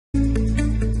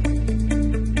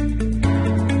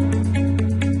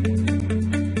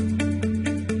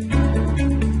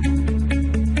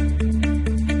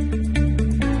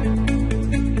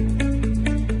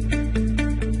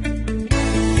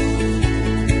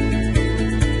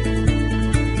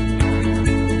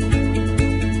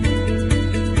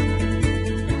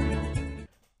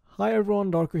Hi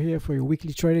everyone, Darko here for your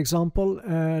weekly trade example.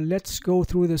 Let's go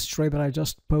through this trade that I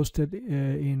just posted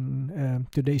in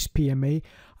today's PMA.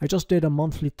 I just did a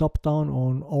monthly top down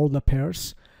on all the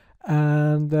pairs,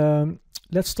 and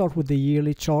let's start with the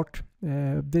yearly chart.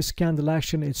 This candle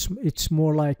action, it's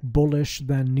more like bullish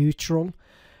than neutral.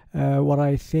 What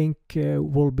I think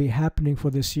will be happening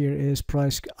for this year is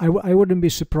price. I wouldn't be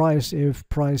surprised if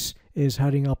price is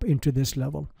heading up into this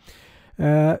level.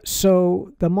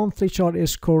 So the monthly chart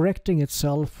is correcting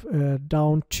itself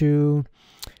down to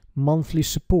monthly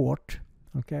support.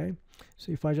 Okay,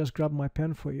 so if I just grab my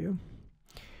pen for you,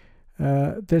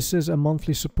 this is a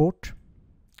monthly support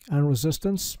and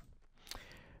resistance.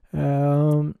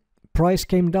 Price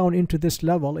came down into this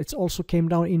level. It's also came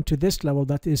down into this level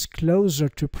that is closer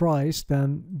to price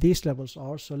than these levels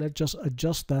are. So let's just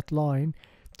adjust that line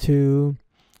to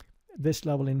this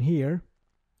level in here.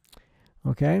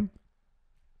 Okay,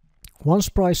 once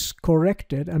price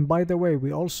corrected, and by the way,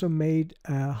 we also made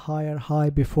a higher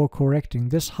high before correcting.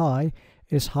 This high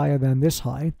is higher than this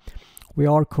high. We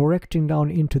are correcting down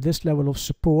into this level of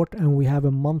support, and we have a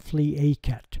monthly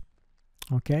ACAT.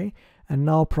 Okay, and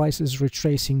now price is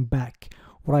retracing back.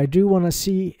 What I do want to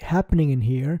see happening in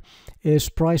here is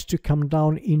price to come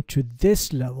down into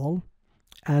this level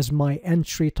as my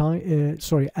entry time,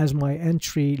 as my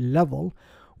entry level,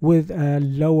 with a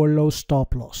low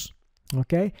stop loss.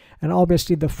 Okay, and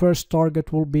obviously the first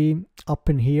target will be up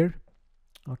in here.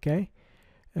 Okay,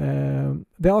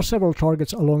 there are several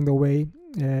targets along the way.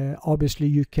 Obviously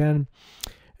you can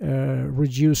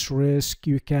reduce risk,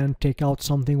 you can take out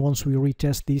something once we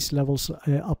retest these levels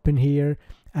up in here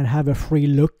and have a free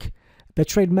look. The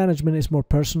trade management is more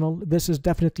personal. This is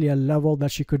definitely a level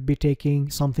that you could be taking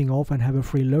something off and have a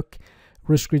free look,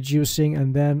 risk reducing,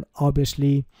 and then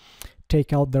obviously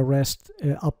take out the rest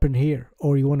up in here,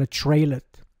 or you want to trail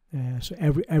it. So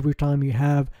every time you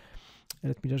have,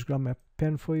 let me just grab my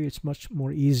pen for you, it's much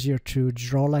more easier to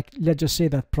draw. Like, let's just say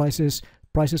that price is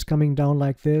coming down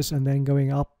like this and then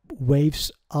going up,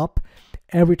 waves up.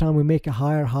 Every time we make a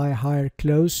higher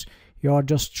close, you are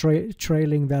just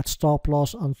trailing that stop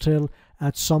loss until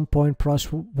at some point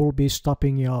price will be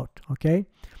stopping you out. Okay,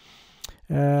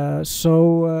 these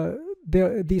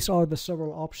are the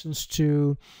several options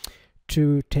to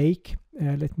take.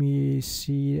 Let me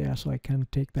see, so I can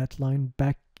take that line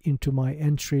back into my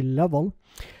entry level.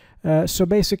 So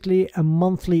basically a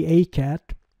monthly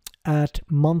ACAT at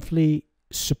monthly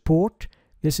support.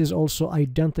 This is also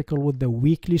identical with the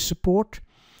weekly support.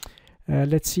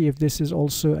 Let's see if this is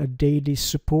also a daily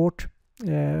support.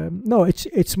 No,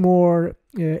 it's more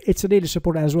it's a daily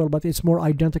support as well, but it's more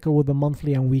identical with the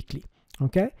monthly and weekly.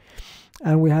 Okay,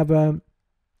 and we have a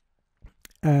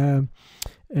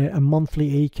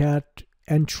monthly ACAT,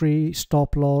 entry,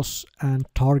 stop loss, and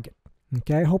target.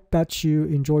 Okay, I hope that you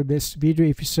enjoyed this video.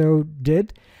 If you so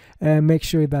did, make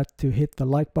sure that to hit the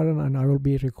like button, and I will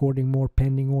be recording more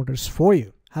pending orders for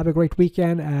you. Have a great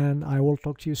weekend, and I will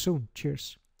talk to you soon.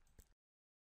 Cheers.